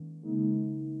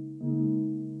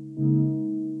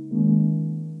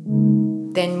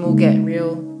then we'll get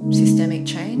real systemic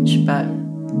change. But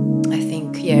I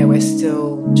think, we're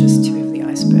still just tip of the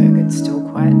iceberg. It's still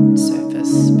quite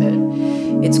surface, but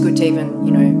it's good to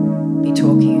even, be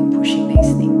talking and pushing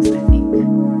these things, I think.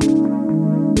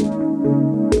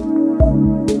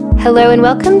 Hello and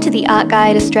welcome to the Art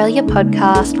Guide Australia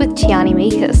podcast with Tiani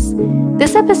Mikas.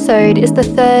 This episode is the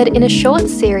third in a short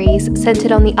series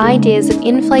centred on the ideas of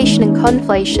inflation and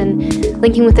conflation,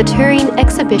 linking with a touring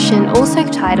exhibition also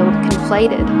titled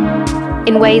Conflated.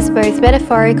 In ways both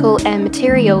metaphorical and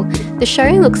material, the show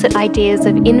looks at ideas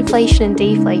of inflation and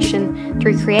deflation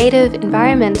through creative,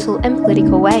 environmental and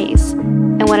political ways.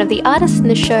 And one of the artists in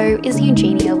the show is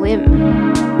Eugenia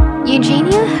Lim.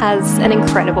 Eugenia has an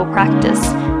incredible practice,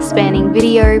 spanning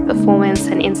video, performance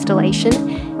and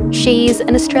installation. She's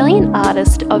an Australian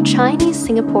artist of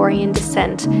Chinese-Singaporean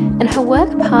descent, and her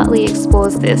work partly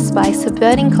explores this by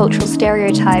subverting cultural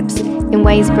stereotypes in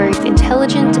ways both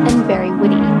intelligent and very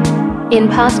witty. In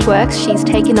past works, she's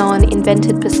taken on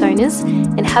invented personas,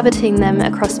 inhabiting them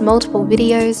across multiple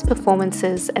videos,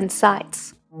 performances and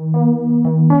sites.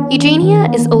 Eugenia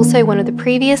is also one of the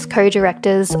previous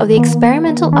co-directors of the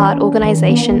experimental art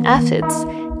organisation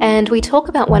AFIDS, and we talk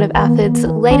about one of AFID's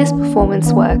latest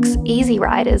performance works, Easy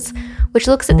Riders, which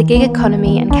looks at the gig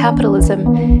economy and capitalism,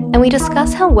 and we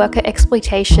discuss how worker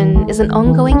exploitation is an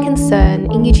ongoing concern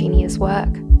in Eugenia's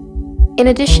work. In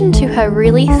addition to her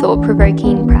really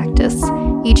thought-provoking practice,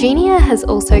 Eugenia has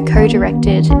also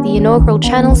co-directed the inaugural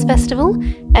Channels Festival,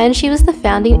 and she was the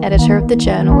founding editor of the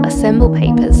journal Assemble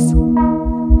Papers.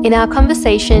 In our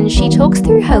conversation, she talks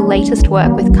through her latest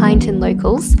work with Kyneton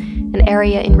Locals, an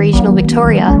area in regional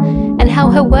Victoria, and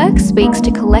how her work speaks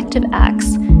to collective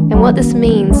acts and what this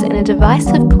means in a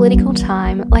divisive political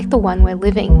time like the one we're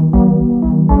living.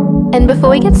 And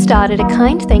before we get started, a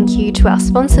kind thank you to our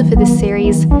sponsor for this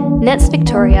series, Nets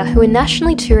Victoria, who are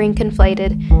nationally touring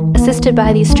Conflated, assisted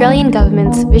by the Australian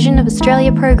Government's Vision of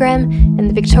Australia program and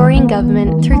the Victorian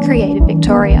Government through Creative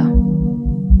Victoria.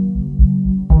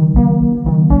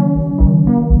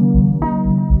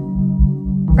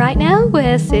 Right now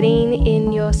we're sitting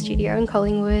in your studio in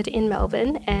Collingwood in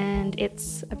Melbourne, and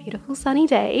it's a beautiful sunny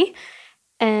day,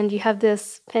 and you have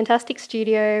this fantastic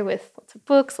studio with lots of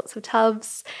books, lots of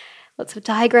tubs, lots of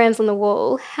diagrams on the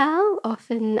wall. How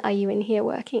often are you in here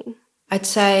working? I'd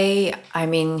say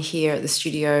I'm in here at the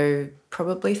studio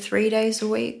probably 3 days a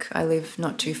week. I live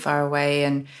not too far away,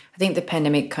 and I think the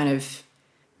pandemic kind of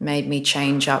made me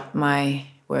change up my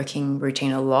working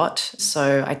routine a lot.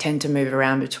 So I tend to move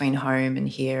around between home and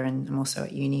here, and I'm also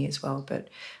at uni as well. But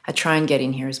I try and get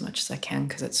in here as much as I can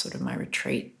because it's sort of my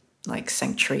retreat, like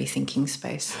sanctuary thinking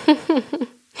space.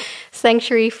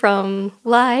 Sanctuary from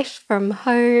life, from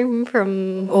home,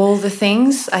 from... all the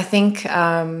things. I think,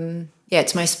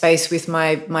 it's my space with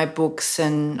my books,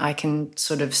 and I can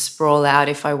sort of sprawl out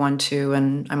if I want to.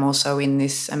 And I'm also in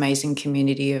this amazing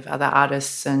community of other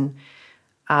artists and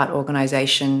art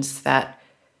organisations that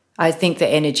I think the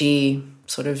energy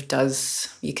sort of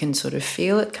you can sort of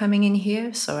feel it coming in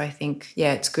here. So I think,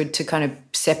 it's good to kind of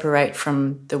separate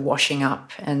from the washing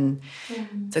up and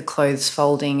the clothes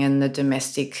folding and the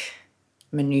domestic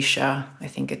minutiae. I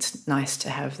think it's nice to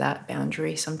have that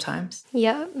boundary sometimes.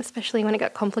 Yeah, especially when it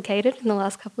got complicated in the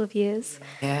last couple of years.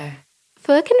 Yeah.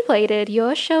 For Conflated,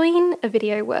 you're showing a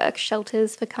video work,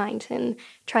 Shelters for Kyneton,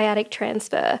 Triadic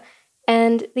Transfer,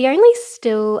 and the only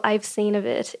still I've seen of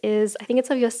it is, I think it's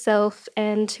of yourself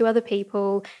and two other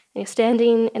people, and you're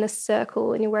standing in a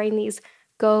circle and you're wearing these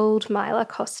gold mylar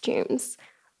costumes.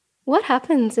 What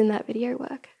happens in that video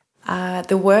work?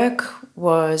 The work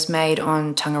was made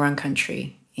on Tangarang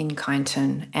country in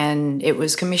Kyneton, and it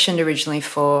was commissioned originally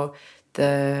for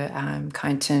the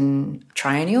Kyneton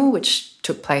Triennial, which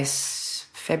took place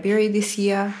February this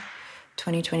year,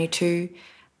 2022.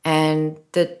 And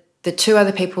the two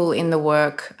other people in the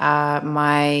work are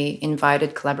my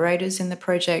invited collaborators in the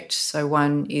project. So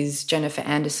one is Jennifer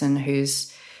Anderson,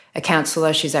 who's a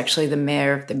councillor. She's actually the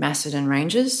mayor of the Macedon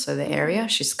Ranges, so the area.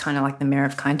 She's kind of like the mayor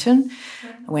of Kyneton.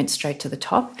 I went straight to the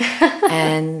top.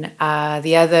 And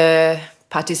the other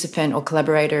participant or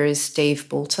collaborator is Steve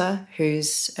Boulter,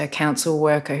 who's a council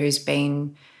worker who's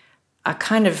been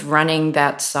kind of running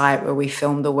that site where we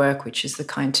filmed the work, which is the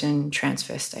Kyneton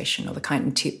transfer station or the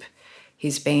Kyneton tip.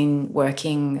 He's been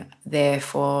working there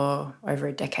for over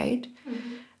a decade.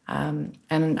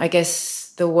 And I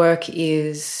guess the work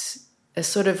is a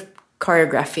sort of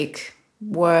choreographic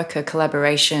work, a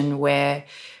collaboration where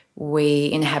we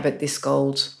inhabit this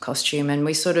gold costume, and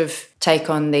we sort of take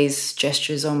on these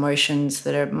gestures or motions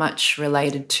that are much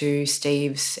related to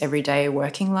Steve's everyday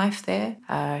working life there.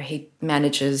 He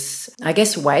manages, I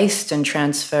guess, waste and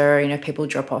transfer. People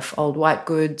drop off old white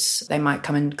goods. They might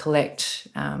come and collect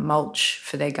mulch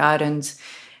for their gardens,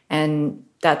 and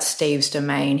that's Steve's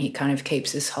domain. He kind of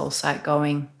keeps this whole site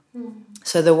going.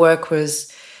 So the work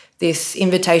was this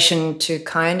invitation to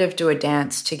kind of do a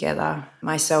dance together.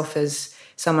 Myself as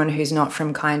someone who's not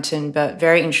from Kyneton, but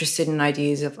very interested in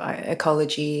ideas of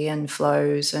ecology and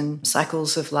flows and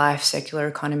cycles of life, circular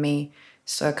economy.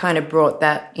 So I kind of brought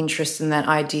that interest and that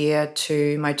idea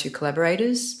to my two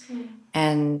collaborators.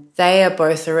 And they are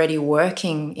both already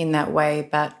working in that way,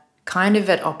 but kind of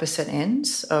at opposite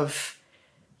ends of,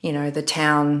 the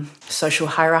town social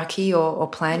hierarchy or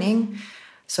planning.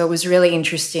 So it was really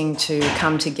interesting to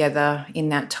come together in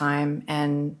that time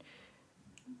and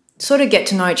sort of get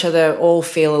to know each other, all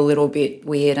feel a little bit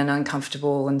weird and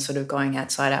uncomfortable and sort of going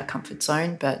outside our comfort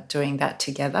zone, but doing that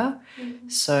together.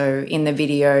 So in the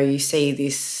video, you see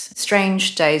this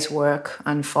strange day's work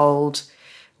unfold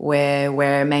where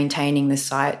we're maintaining the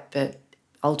site, but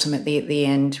ultimately at the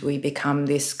end, we become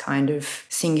this kind of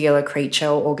singular creature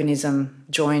or organism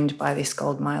joined by this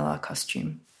gold mylar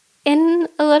costume. In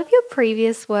a lot of your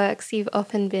previous works, you've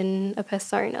often been a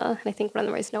persona, and I think one of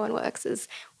the most known works is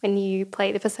when you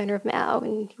play the persona of Mao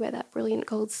and you wear that brilliant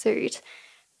gold suit.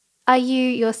 Are you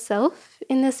yourself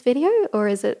in this video, or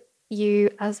is it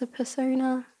you as a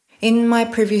persona? In my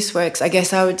previous works, I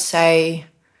guess I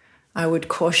would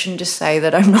caution to say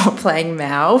that I'm not playing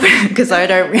Mao because I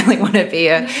don't really want to be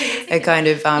a kind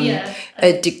of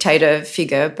a dictator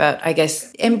figure, but I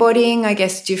guess embodying,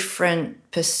 different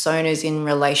personas in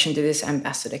relation to this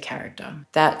ambassador character.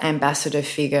 That ambassador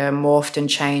figure morphed and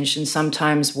changed and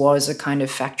sometimes was a kind of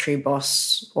factory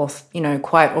boss or,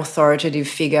 quite authoritative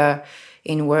figure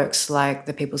in works like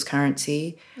The People's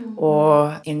Currency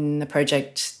or in the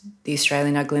project The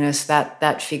Australian Ugliness,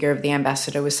 that figure of the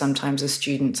ambassador was sometimes a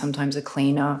student, sometimes a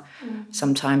cleaner,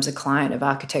 sometimes a client of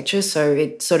architecture. So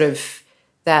it sort of,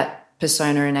 that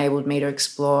persona enabled me to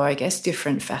explore, I guess,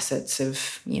 different facets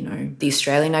of, the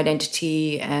Australian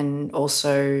identity and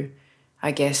also,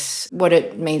 I guess, what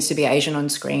it means to be Asian on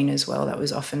screen as well. That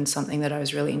was often something that I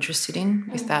was really interested in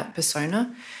with that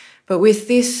persona. But with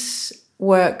this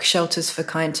work, Shelters for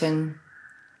Kyneton,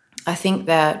 I think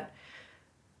that,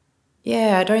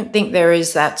 I don't think there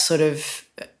is that sort of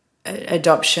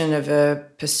adoption of a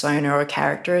persona or a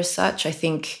character as such. I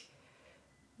think,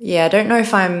 I don't know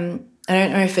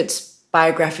if it's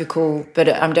biographical, but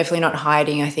I'm definitely not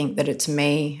hiding. I think that it's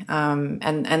me.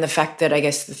 And the fact that I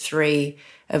guess the three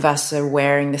of us are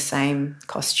wearing the same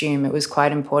costume, it was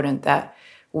quite important that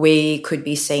we could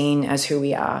be seen as who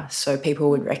we are. So people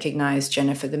would recognise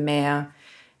Jennifer the mayor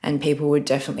and people would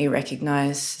definitely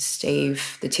recognise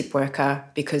Steve the tip worker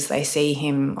because they see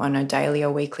him on a daily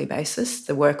or weekly basis.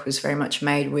 The work was very much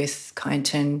made with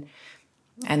Kyneton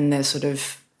and the sort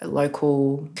of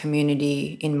local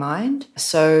community in mind.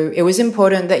 So it was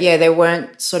important that, there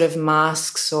weren't sort of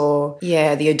masks or,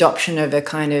 the adoption of a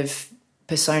kind of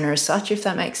persona as such, if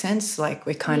that makes sense. Like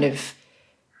we're kind of,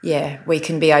 we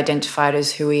can be identified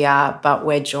as who we are, but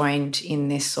we're joined in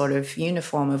this sort of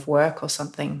uniform of work or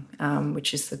something,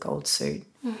 which is the gold suit.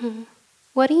 Mm-hmm.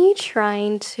 What are you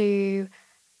trying to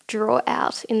draw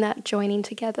out in that joining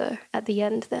together at the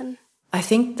end then? I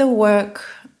think the work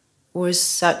was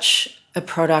such a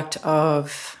product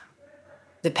of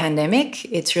the pandemic.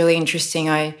 It's really interesting.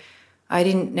 I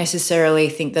didn't necessarily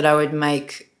think that I would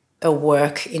make a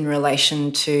work in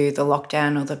relation to the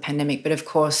lockdown or the pandemic, but of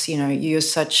course, you're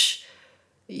such,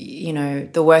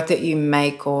 the work that you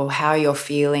make or how you're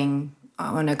feeling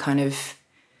on a kind of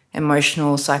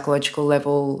emotional, psychological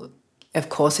level, of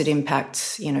course it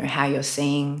impacts, how you're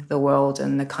seeing the world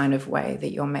and the kind of way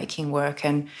that you're making work.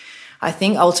 And I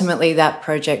think ultimately that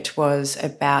project was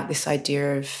about this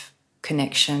idea of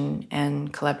connection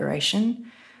and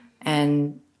collaboration.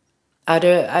 And I'd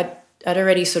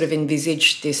already sort of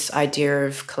envisaged this idea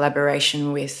of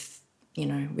collaboration with,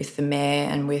 with the mayor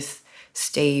and with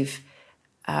Steve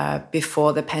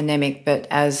before the pandemic. But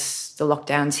as the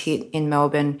lockdowns hit in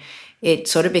Melbourne, it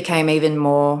sort of became even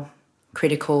more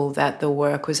critical that the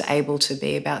work was able to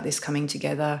be about this coming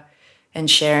together and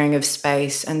sharing of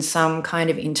space and some kind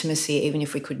of intimacy, even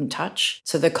if we couldn't touch.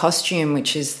 So the costume,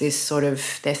 which is this sort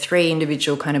of, they're three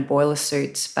individual kind of boiler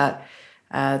suits, but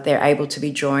they're able to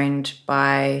be joined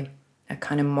by a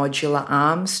kind of modular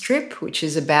arm strip, which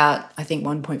is about, I think,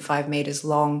 1.5 metres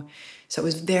long. So it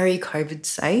was very COVID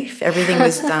safe. Everything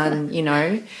was done,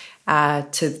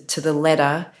 to the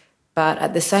letter. But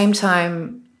at the same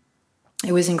time,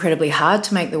 it was incredibly hard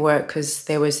to make the work because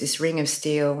there was this ring of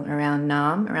steel around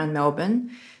around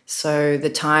Melbourne. So the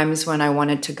times when I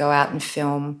wanted to go out and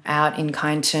film out in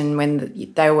Kyneton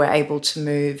when they were able to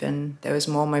move and there was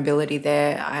more mobility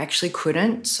there, I actually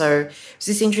couldn't. So it's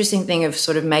this interesting thing of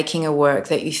sort of making a work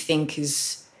that you think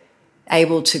is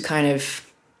able to kind of,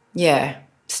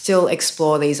 still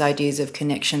explore these ideas of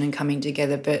connection and coming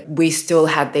together, but we still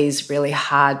had these really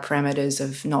hard parameters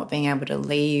of not being able to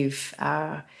leave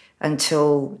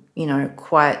until,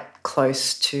 quite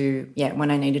close to,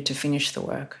 when I needed to finish the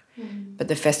work. But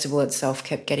the festival itself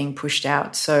kept getting pushed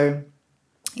out. So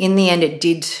in the end, it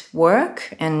did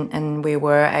work and we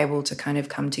were able to kind of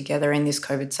come together in this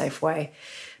COVID-safe way.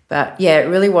 But, it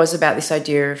really was about this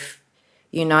idea of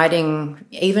uniting,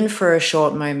 even for a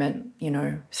short moment,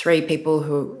 3 people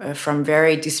who are from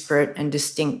very disparate and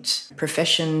distinct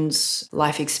professions,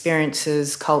 life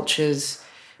experiences, cultures,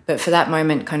 but for that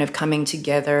moment kind of coming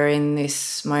together in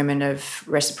this moment of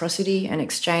reciprocity and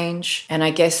exchange. And I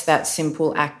guess that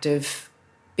simple act of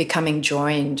becoming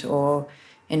joined or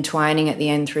entwining at the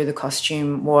end through the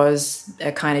costume was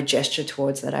a kind of gesture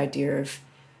towards that idea of,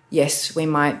 yes, we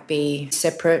might be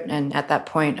separate. And at that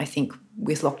point, I think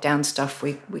with lockdown stuff,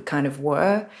 we kind of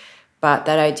were. But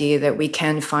that idea that we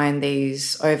can find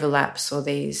these overlaps or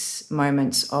these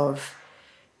moments of,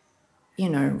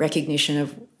 recognition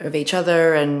of each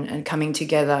other and coming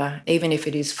together, even if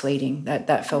it is fleeting,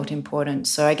 that felt important.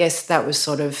 So I guess that was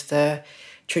sort of the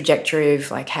trajectory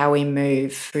of like how we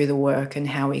move through the work and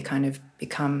how we kind of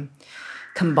become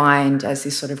combined as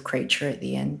this sort of creature at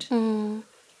the end.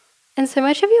 And so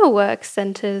much of your work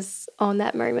centres on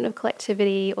that moment of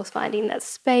collectivity or finding that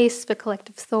space for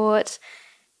collective thought.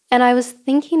 And I was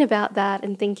thinking about that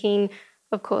and thinking,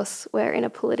 of course, we're in a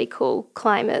political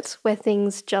climate where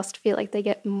things just feel like they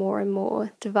get more and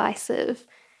more divisive.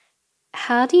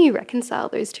 How do you reconcile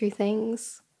those two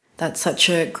things? That's such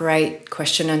a great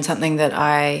question and something that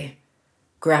I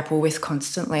grapple with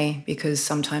constantly because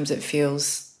sometimes it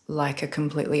feels like a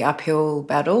completely uphill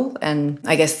battle. And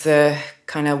I guess the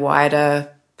kind of wider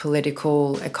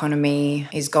political economy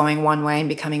is going one way and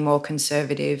becoming more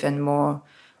conservative and more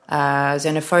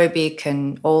xenophobic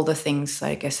and all the things,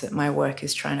 I guess, that my work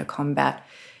is trying to combat.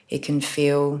 It can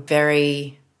feel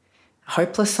very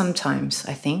hopeless sometimes,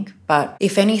 I think. But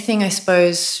if anything, I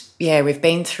suppose, we've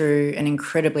been through an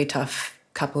incredibly tough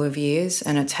couple of years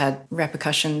and it's had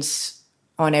repercussions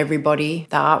on everybody,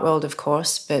 the art world, of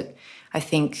course, but I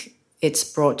think it's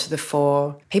brought to the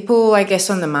fore people, I guess,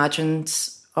 on the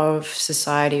margins of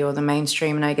society or the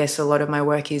mainstream. And I guess a lot of my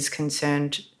work is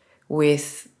concerned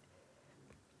with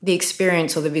the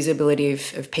experience or the visibility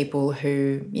of people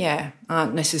who,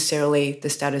 aren't necessarily the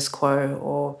status quo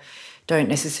or don't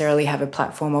necessarily have a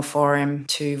platform or forum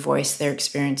to voice their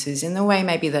experiences in the way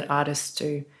maybe that artists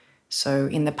do. So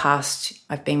in the past,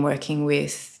 I've been working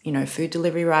with, food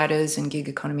delivery riders and gig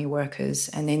economy workers.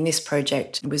 And in this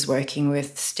project, I was working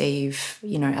with Steve,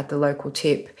 at the local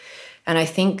tip. And I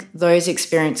think those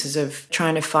experiences of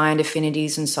trying to find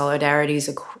affinities and solidarities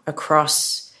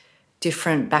across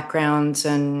different backgrounds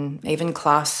and even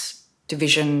class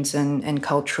divisions and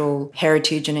cultural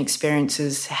heritage and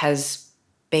experiences has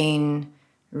been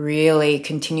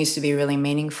continues to be really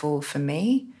meaningful for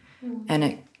me. And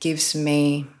it gives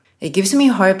me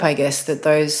hope, I guess, that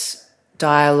those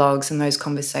dialogues and those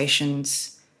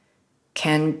conversations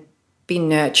can be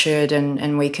nurtured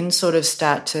and we can sort of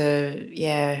start to,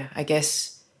 I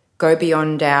guess, go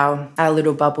beyond our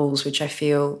little bubbles, which I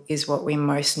feel is what we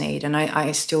most need. And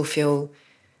I still feel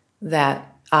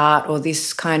that art or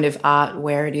this kind of art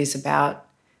where it is about,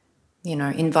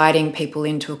 inviting people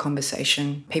into a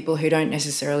conversation, people who don't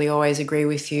necessarily always agree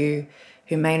with you,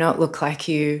 who may not look like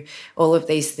you, all of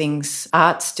these things.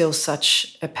 Art's still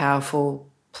such a powerful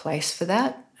place for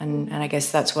that. And I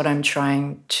guess that's what I'm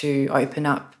trying to open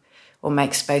up or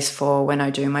make space for when I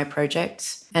do my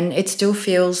projects. And it still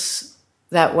feels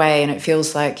that way. And it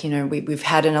feels like, we've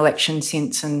had an election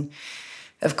since and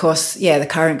of course, the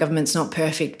current government's not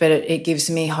perfect, but it gives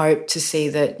me hope to see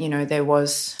that, there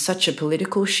was such a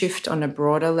political shift on a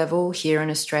broader level here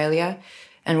in Australia.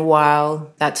 And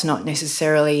while that's not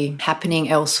necessarily happening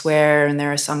elsewhere, and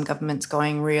there are some governments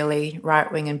going really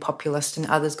right-wing and populist and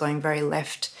others going very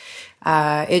left,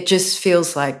 it just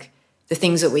feels like the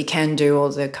things that we can do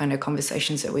or the kind of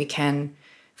conversations that we can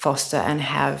foster and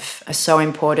have are so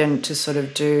important to sort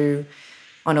of do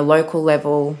on a local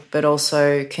level, but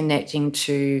also connecting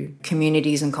to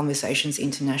communities and conversations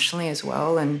internationally as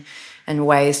well, and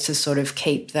ways to sort of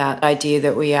keep that idea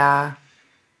that we are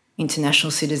international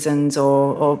citizens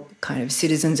or kind of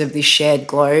citizens of this shared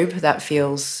globe. That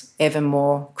feels ever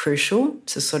more crucial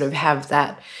to sort of have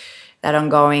that that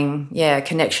ongoing,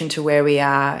 connection to where we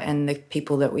are and the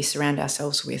people that we surround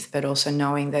ourselves with, but also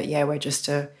knowing that, we're just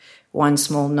one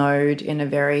small node in a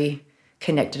very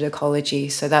connected ecology.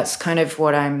 So that's kind of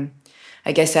what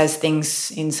I guess as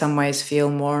things in some ways feel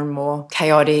more and more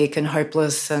chaotic and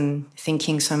hopeless and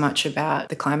thinking so much about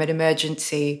the climate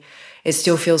emergency, it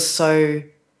still feels so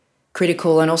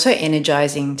critical and also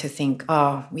energizing to think,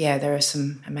 there are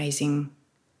some amazing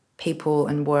people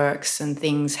and works and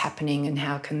things happening, and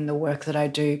how can the work that I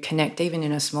do connect even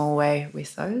in a small way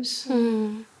with those.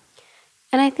 And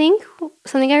I think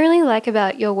something I really like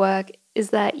about your work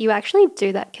is that you actually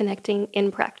do that connecting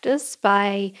in practice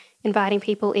by inviting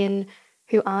people in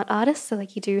who aren't artists. So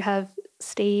like you do have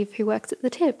Steve who works at the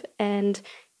Tip, and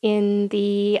in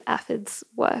the AFID's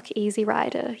work, Easy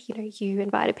Rider, you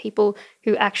invited people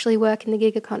who actually work in the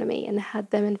gig economy and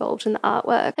had them involved in the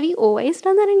artwork. Have you always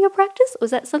done that in your practice, or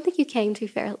was that something you came to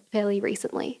fairly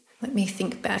recently? Let me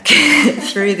think back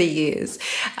through the years.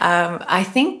 I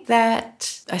think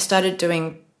that I started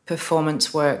doing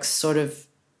performance works sort of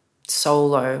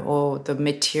solo, or the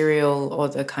material, or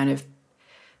the kind of,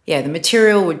 the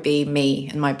material would be me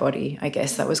and my body, I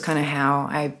guess. That was kind of how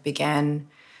I began.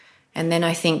 And then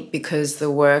I think because the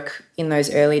work in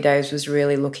those early days was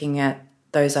really looking at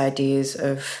those ideas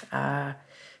of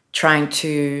trying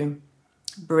to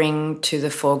bring to the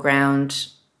foreground,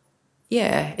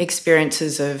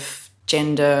 experiences of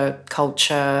gender,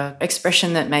 culture,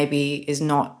 expression that maybe is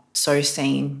not so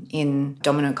seen in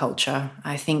dominant culture.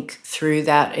 I think through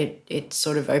that it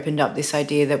sort of opened up this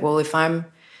idea that, well, if I'm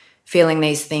feeling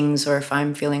these things, or if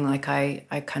I'm feeling like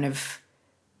I kind of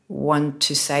want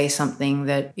to say something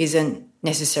that isn't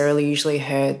necessarily usually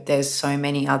heard, there's so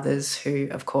many others who,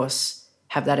 of course,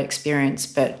 have that experience,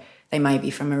 but they may be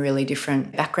from a really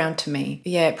different background to me.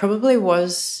 It probably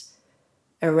was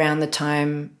around the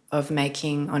time of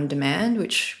making On Demand,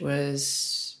 which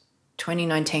was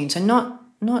 2019, so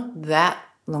not that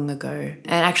long ago. And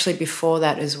actually before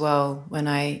that as well, when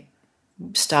I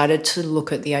started to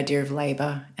look at the idea of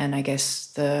labour and I guess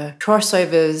the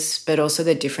crossovers, but also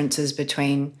the differences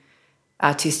between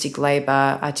artistic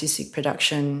labour, artistic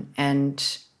production,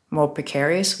 and more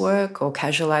precarious work or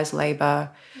casualised labour,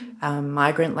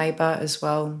 migrant labour as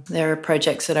well. There are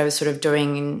projects that I was sort of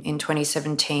doing in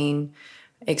 2017,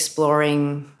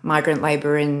 exploring migrant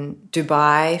labour in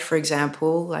Dubai, for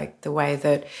example, like the way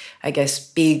that I guess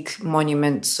big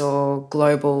monuments or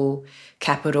global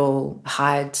capital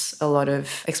hides a lot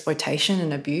of exploitation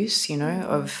and abuse,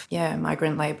 of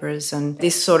migrant labourers, and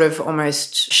this sort of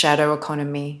almost shadow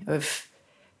economy of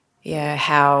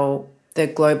how the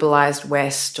globalised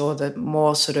West, or the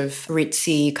more sort of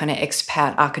ritzy kind of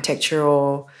expat architecture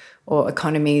or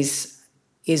economies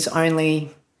is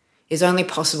only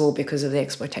possible because of the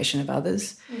exploitation of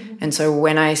others. Mm-hmm. And so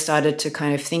when I started to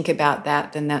kind of think about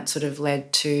that, then that sort of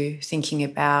led to thinking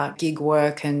about gig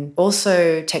work and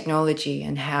also technology,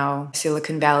 and how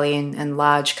Silicon Valley and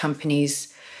large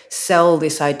companies sell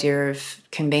this idea of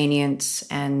convenience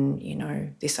and,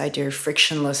 this idea of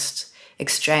frictionless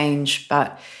exchange,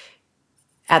 but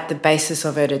at the basis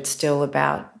of it, it's still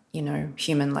about,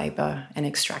 human labour and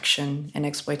extraction and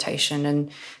exploitation. And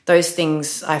those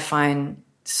things I find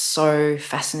so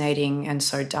fascinating and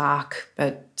so dark,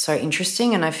 but so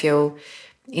interesting. And I feel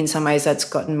in some ways that's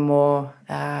gotten more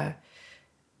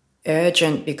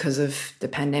urgent because of the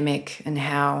pandemic, and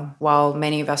how, while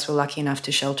many of us were lucky enough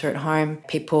to shelter at home,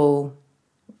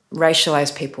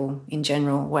 racialised people in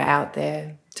general were out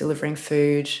there delivering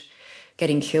food,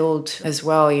 getting killed as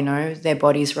well, their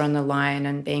bodies were on the line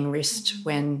and being risked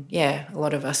when, a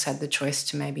lot of us had the choice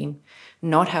to maybe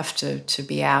not have to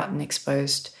be out and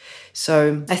exposed.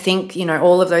 So I think,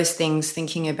 all of those things,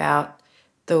 thinking about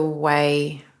the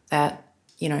way that,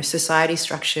 society is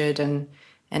structured and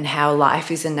how life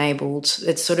is enabled,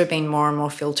 it's sort of been more and more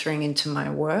filtering into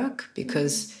my work,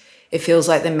 because it feels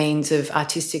like the means of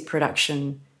artistic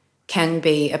production can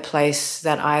be a place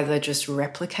that either just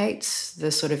replicates the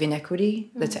sort of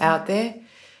inequity that's out there,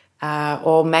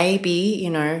 or maybe,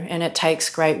 and it takes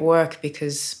great work,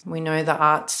 because we know the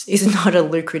arts is not a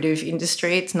lucrative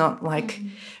industry. It's not like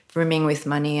brimming with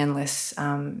money unless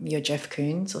you're Jeff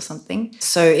Koons or something.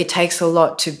 So it takes a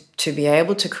lot to be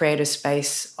able to create a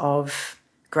space of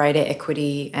greater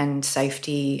equity and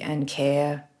safety and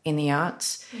care in the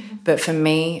arts. Mm-hmm. But for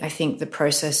me, I think the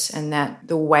process and that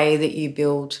the way that you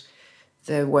build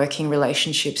the working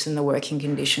relationships and the working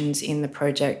conditions in the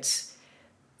projects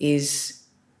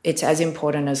it's as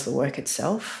important as the work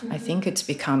itself. Mm-hmm. I think it's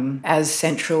become as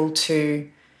central to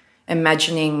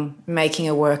imagining making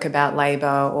a work about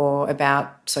labour or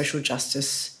about social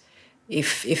justice.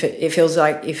 If it feels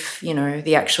like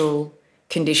the actual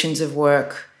conditions of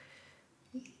work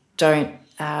don't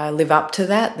live up to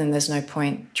that, then there's no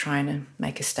point trying to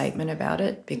make a statement about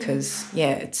it because,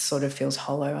 it sort of feels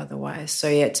hollow otherwise. So,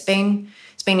 it's been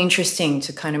interesting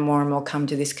to kind of more and more come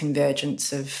to this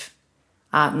convergence of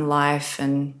art and life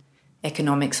and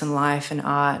economics and life, and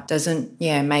art doesn't,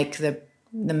 make the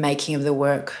making of the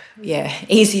work,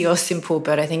 easy or simple,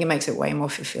 but I think it makes it way more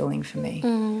fulfilling for me.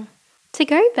 To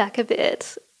go back a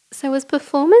bit, so was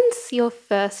performance your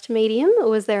first medium, or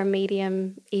was there a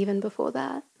medium even before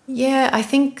that? Yeah, I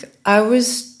think I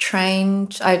was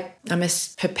trained, I'm a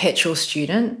perpetual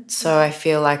student, so I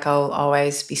feel like I'll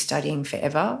always be studying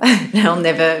forever and I'll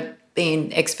never be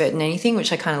an expert in anything,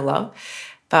 which I kind of love.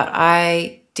 But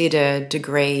I did a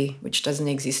degree, which doesn't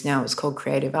exist now, it was called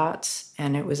Creative Arts,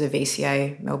 and it was a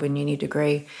VCA, Melbourne Uni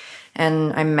degree,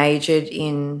 and I majored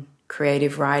in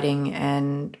creative writing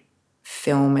and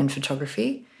film and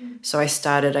photography. So I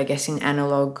started, I guess, in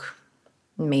analogue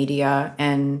media,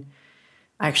 and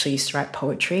I actually used to write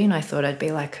poetry, and I thought I'd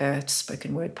be like a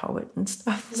spoken word poet and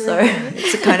stuff. So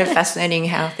it's kind of fascinating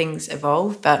how things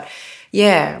evolve. But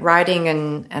yeah, writing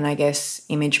and I guess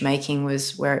image making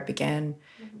was where it began.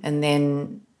 And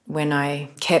then when I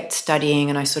kept studying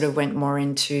and I sort of went more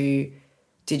into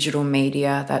digital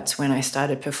media, that's when I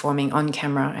started performing on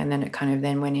camera, and then it kind of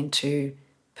then went into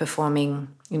performing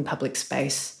in public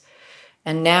space.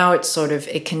 And now it's sort of,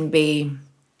 it can be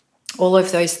all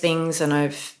of those things, and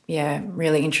I've,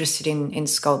 really interested in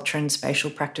sculpture and spatial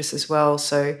practice as well.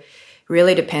 So it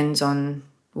really depends on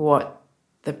what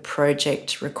the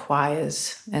project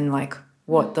requires and like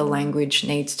what the language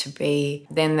needs to be.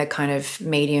 Then the kind of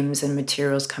mediums and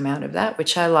materials come out of that,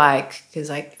 which I like, because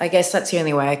I guess that's the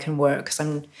only way I can work, because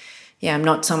I'm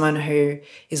not someone who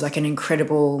is like an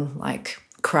incredible like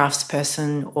crafts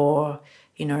person or,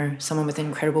 someone with an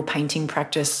incredible painting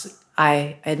practice.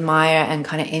 I admire and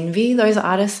kind of envy those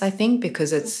artists, I think,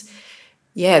 because it's,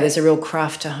 there's a real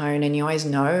craft to hone, and you always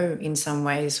know in some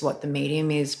ways what the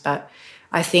medium is. But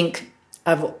I think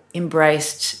I've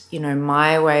embraced,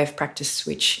 my way of practice,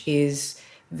 which is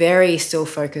very still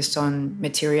focused on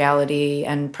materiality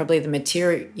and probably the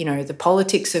material, the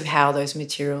politics of how those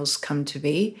materials come to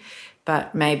be,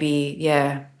 but maybe,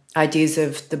 ideas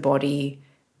of the body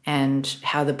and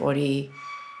how the body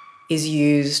is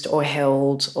used or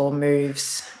held or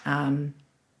moves.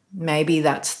 Maybe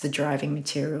that's the driving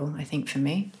material, I think, for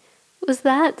me. Was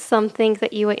that something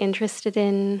that you were interested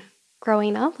in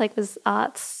growing up? Like, was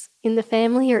arts in the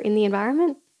family or in the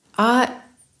environment? Art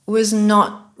was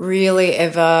not really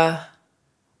ever,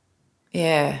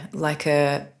 like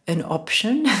an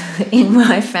option in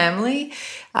my family.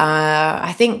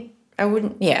 I think I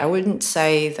wouldn't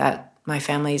say that my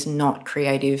family is not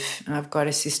creative. I've got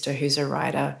a sister who's a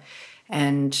writer,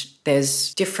 and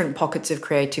there's different pockets of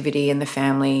creativity in the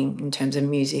family in terms of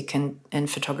music and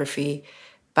photography.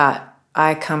 But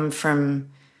I come from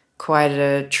quite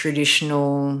a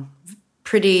traditional,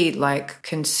 pretty like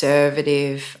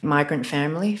conservative migrant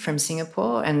family from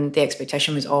Singapore, and the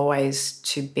expectation was always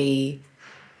to be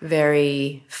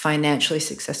very financially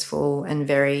successful and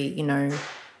very,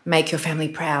 make your family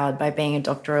proud by being a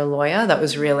doctor or a lawyer. That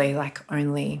was really like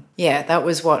only, that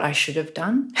was what I should have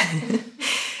done.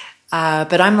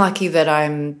 But I'm lucky that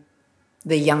I'm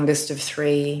the youngest of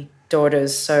three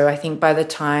daughters. So I think by the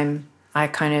time I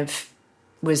kind of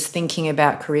was thinking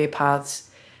about career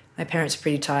paths, my parents are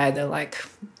pretty tired. They're like,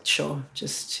 sure,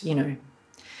 just,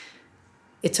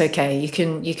 it's okay. You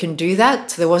can do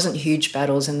that. So there wasn't huge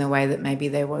battles in the way that maybe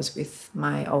there was with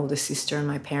my older sister and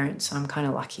my parents. So I'm kind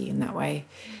of lucky in that way.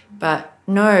 But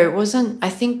no, it wasn't. I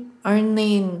think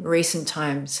only in recent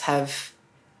times have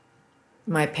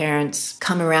my parents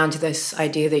come around to this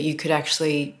idea that you could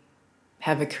actually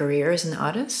have a career as an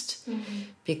artist,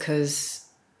 because,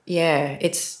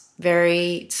 it's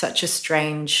such a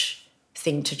strange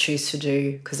thing to choose to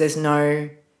do, because there's no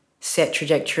set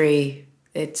trajectory.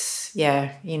 It's,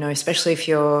 especially if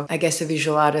you're, I guess, a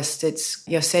visual artist,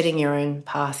 you're setting your own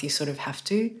path, you sort of have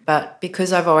to. But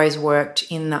because I've always worked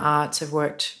in the arts, I've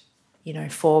worked,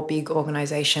 for big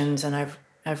organisations, and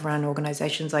I've run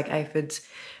organisations like Aphids,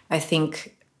 I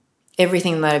think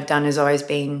everything that I've done has always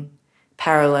been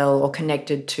parallel or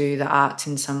connected to the arts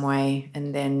in some way.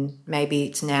 And then maybe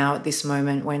it's now at this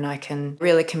moment when I can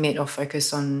really commit or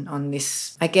focus on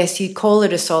this. I guess you'd call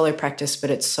it a solo practice, but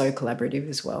it's so collaborative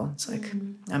as well. It's like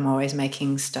I'm always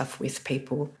making stuff with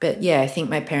people. But I think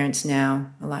my parents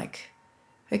now are like,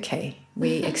 okay,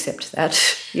 we accept that.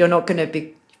 You're not going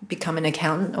to become an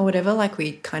accountant or whatever, like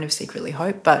we kind of secretly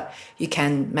hope, but you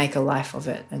can make a life of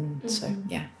it. And so,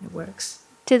 it works.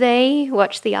 Do they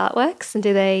watch the artworks and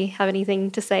do they have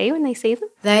anything to say when they see them?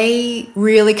 They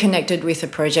really connected with a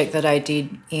project that I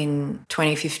did in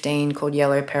 2015 called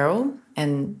Yellow Peril,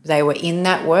 and they were in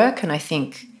that work, and I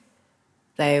think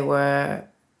they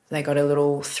got a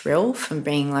little thrill from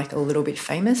being like a little bit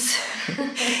famous.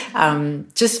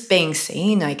 Just being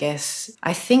seen, I guess.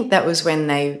 I think that was when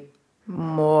they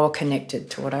more connected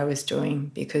to what I was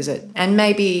doing and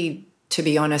maybe, to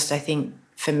be honest, I think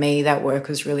for me that work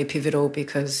was really pivotal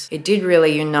because it did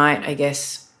really unite, I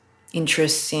guess,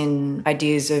 interests in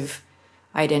ideas of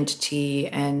identity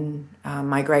and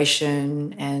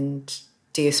migration and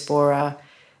diaspora,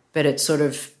 but it sort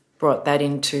of brought that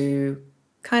into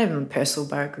kind of personal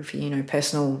biography,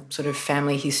 personal sort of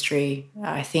family history.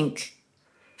 I think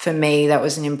for me that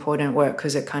was an important work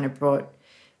because it kind of brought,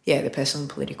 the personal and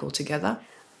political together.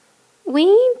 We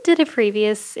did a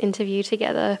previous interview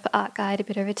together for Art Guide a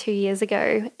bit over 2 years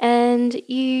ago, and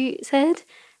you said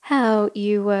how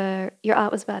your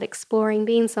art was about exploring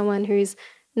being someone who's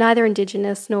neither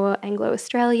Indigenous nor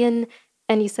Anglo-Australian,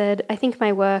 and you said, I think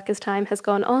my work as time has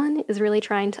gone on is really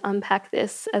trying to unpack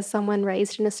this as someone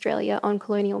raised in Australia on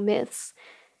colonial myths.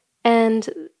 And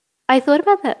I thought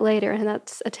about that later, and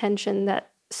that's a tension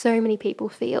that so many people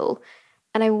feel.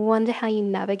 And I wonder how you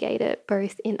navigate it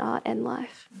both in art and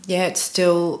life. Yeah, it's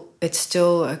still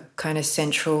a kind of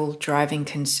central driving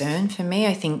concern for me.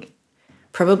 I think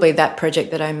probably that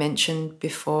project that I mentioned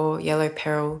before, Yellow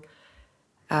Peril,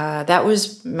 that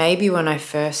was maybe when I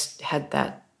first had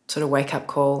that sort of wake-up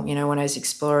call, when I was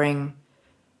exploring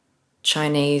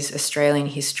Chinese Australian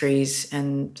histories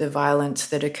and the violence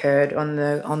that occurred on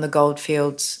the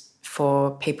goldfields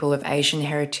for people of Asian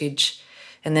heritage.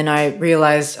 And then I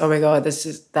realised, oh my God,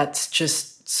 that's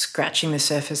just scratching the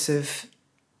surface of,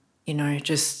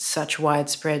 just such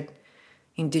widespread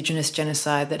Indigenous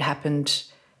genocide that happened.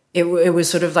 It was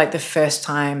sort of like the first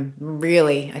time,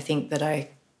 really, I think, that I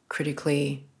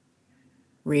critically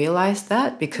realised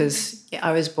that, because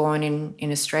I was born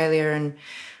in Australia and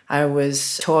I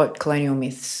was taught colonial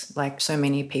myths like so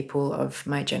many people of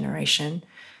my generation.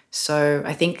 So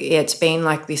I think it's been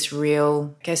like this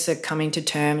real, I guess, a coming to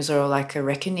terms or like a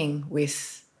reckoning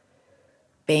with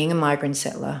being a migrant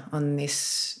settler on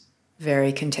this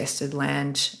very contested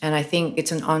land. And I think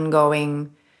it's an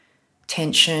ongoing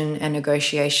tension and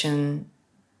negotiation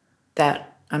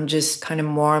that I'm just kind of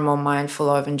more and more mindful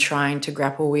of and trying to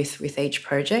grapple with each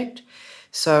project.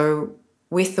 So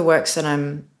with the works that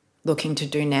I'm looking to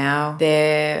do now,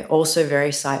 they're also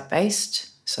very site-based.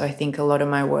 So I think a lot of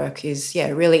my work is,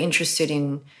 really interested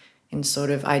in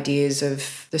sort of ideas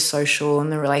of the social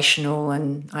and the relational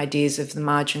and ideas of the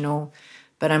marginal.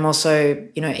 But I'm also,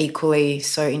 equally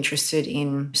so interested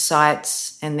in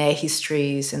sites and their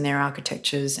histories and their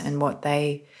architectures and what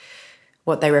they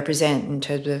represent in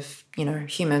terms of,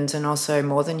 humans and also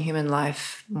more than human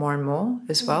life more and more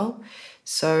as well.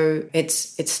 So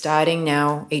it's starting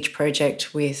now, each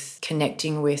project, with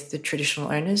connecting with the traditional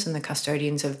owners and the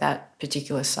custodians of that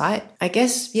particular site. I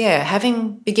guess,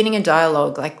 beginning a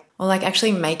dialogue, like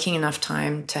actually making enough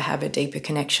time to have a deeper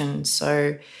connection.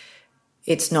 So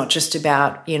it's not just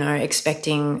about,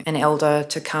 expecting an elder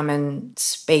to come and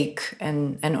speak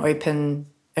and open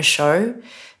a show,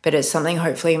 but it's something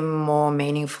hopefully more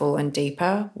meaningful and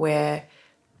deeper, where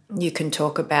you can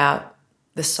talk about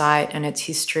the site and its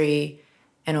history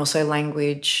and also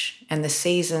language and the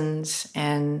seasons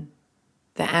and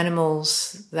the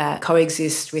animals that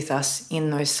coexist with us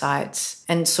in those sites,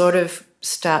 and sort of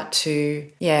start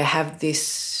to have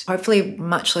this hopefully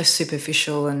much less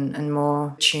superficial and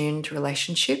more tuned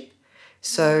relationship.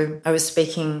 So I was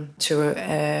speaking to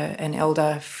an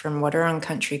elder from Wadawurrung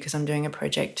country because I'm doing a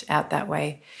project out that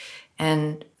way,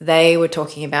 and they were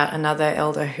talking about another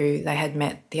elder who they had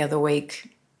met the other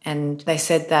week, and they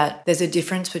said that there's a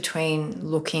difference between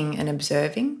looking and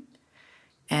observing,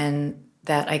 and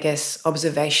that, I guess,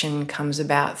 observation comes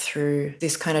about through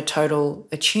this kind of total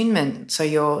attunement. So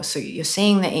you're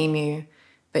seeing the emu,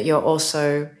 but you're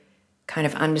also kind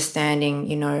of understanding,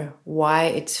 why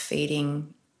it's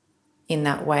feeding in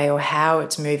that way, or how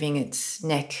it's moving its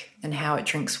neck and how it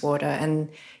drinks water. And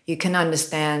you can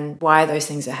understand why those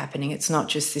things are happening. It's not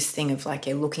just this thing of like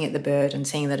you're looking at the bird and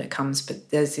seeing that it comes, but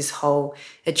there's this whole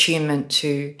attunement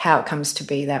to how it comes to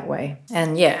be that way.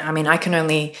 And I can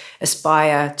only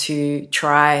aspire to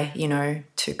try,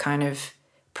 to kind of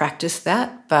practice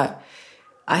that. But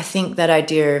I think that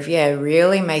idea of,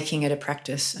 really making it a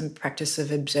practice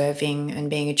of observing and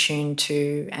being attuned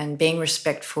to and being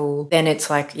respectful, then it's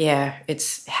like,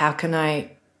 it's how can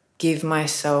I give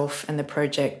myself and the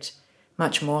project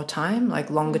much more time,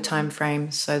 like longer time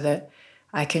frames, so that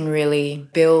I can really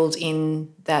build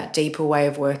in that deeper way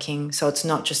of working. So it's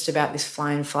not just about this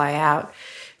fly in, fly out.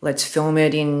 Let's film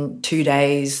it in 2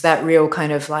 days. That real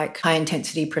kind of like high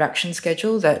intensity production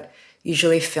schedule that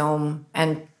usually film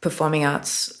and performing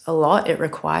arts a lot, it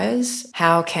requires.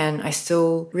 How can I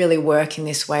still really work in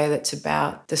this way that's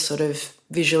about the sort of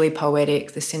visually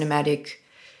poetic, the cinematic,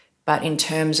 but in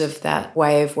terms of that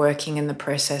way of working in the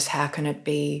process, how can it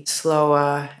be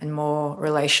slower and more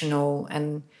relational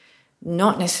and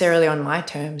not necessarily on my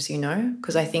terms,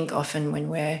 because I think often when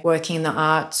we're working in the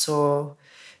arts or,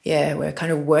 we're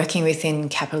kind of working within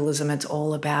capitalism, it's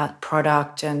all about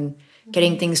product and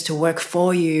getting things to work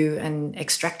for you and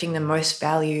extracting the most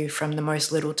value from the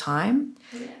most little time.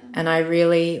 Yeah. And I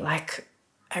really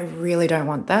don't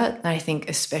want that. And I think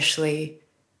especially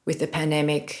with the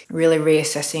pandemic, really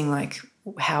reassessing like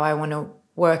how I want to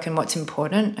work and what's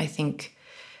important. I think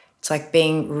it's like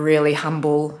being really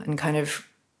humble and kind of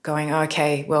going,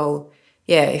 okay, well,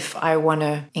 if I want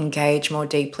to engage more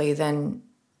deeply, then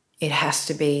it has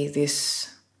to be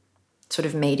this sort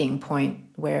of meeting point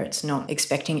where it's not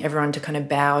expecting everyone to kind of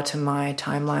bow to my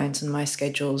timelines and my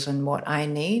schedules and what I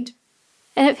need.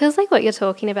 And it feels like what you're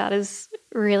talking about is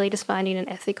really just finding an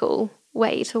ethical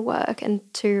way to work and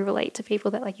to relate to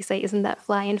people that, like you say, isn't that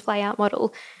fly in, fly out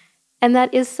model. And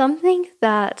that is something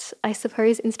that I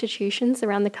suppose institutions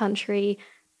around the country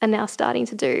are now starting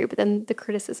to do. But then the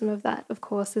criticism of that, of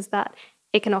course, is that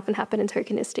it can often happen in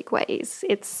tokenistic ways.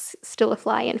 It's still a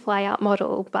fly in, fly out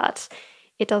model, but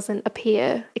it doesn't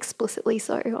appear explicitly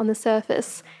so on the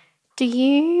surface. Do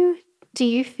you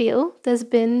feel there's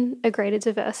been a greater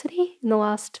diversity in the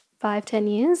last 5-10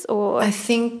 years? Or I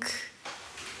think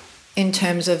in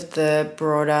terms of the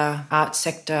broader art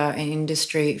sector and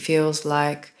industry, it feels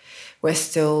like we're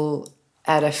still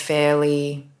at a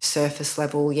fairly surface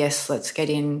level. Yes, let's get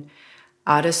in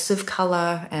artists of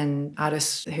colour and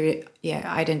artists who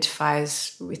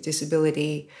identifies with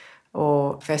disability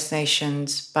or First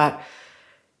Nations, but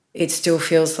it still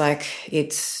feels like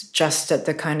it's just at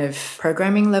the kind of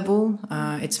programming level.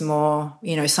 It's more,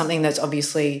 something that's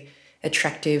obviously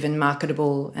attractive and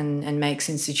marketable and makes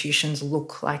institutions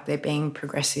look like they're being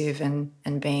progressive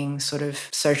and being sort of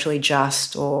socially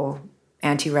just or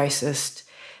anti-racist.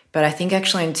 But I think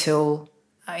actually until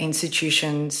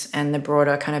institutions and the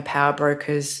broader kind of power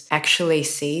brokers actually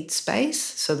cede space,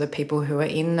 so the people who are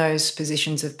in those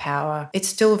positions of power, it's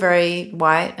still very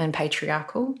white and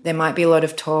patriarchal. There might be a lot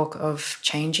of talk of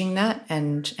changing that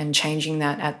and changing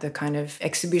that at the kind of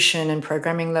exhibition and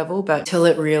programming level, but till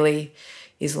it really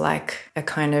is like a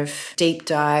kind of deep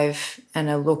dive and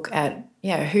a look at,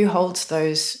 who holds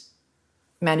those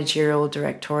managerial,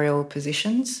 directorial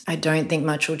positions, I don't think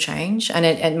much will change. And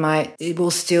it will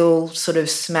still sort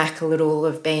of smack a little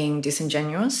of being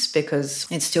disingenuous, because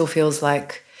it still feels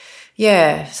like,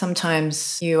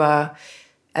 sometimes you are,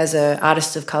 as an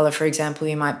artist of colour, for example,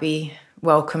 you might be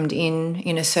welcomed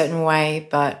in a certain way,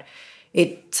 but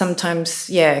it sometimes,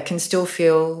 can still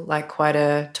feel like quite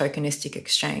a tokenistic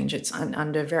exchange. It's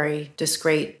under very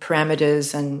discrete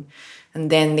parameters, and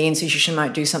then the institution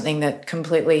might do something that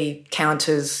completely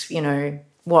counters,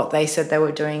 what they said they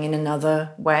were doing in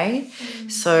another way.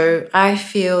 So I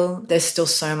feel there's still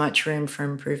so much room for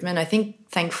improvement. I think,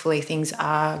 thankfully, things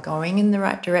are going in the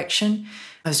right direction.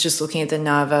 I was just looking at the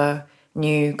NAVA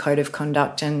new code of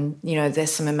conduct, and,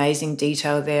 there's some amazing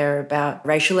detail there about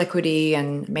racial equity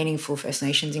and meaningful First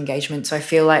Nations engagement. So I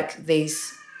feel like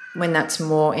when that's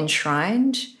more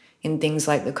enshrined in things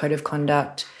like the code of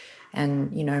conduct,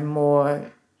 and, more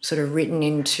sort of written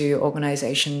into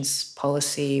organisations'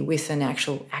 policy with an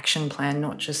actual action plan,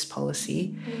 not just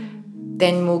policy,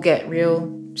 then we'll get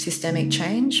real systemic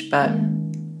change. But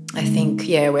I think,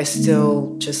 we're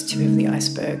still just tip of the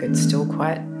iceberg. It's still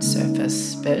quite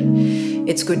surface, but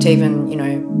it's good to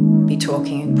even, be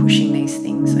talking and pushing these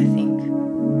things, I think.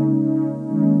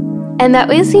 And that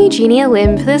was Eugenia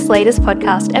Lim for this latest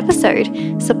podcast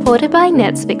episode, supported by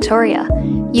Nets Victoria.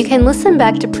 You can listen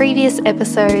back to previous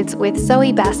episodes with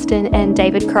Zoe Baston and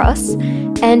David Cross,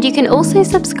 and you can also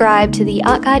subscribe to the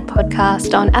Art Guide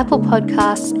podcast on Apple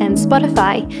Podcasts and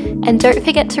Spotify, and don't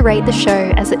forget to rate the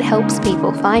show as it helps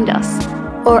people find us.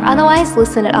 Or otherwise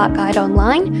listen at Art Guide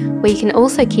Online, where you can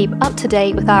also keep up to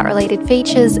date with art-related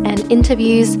features and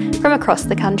interviews from across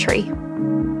the country.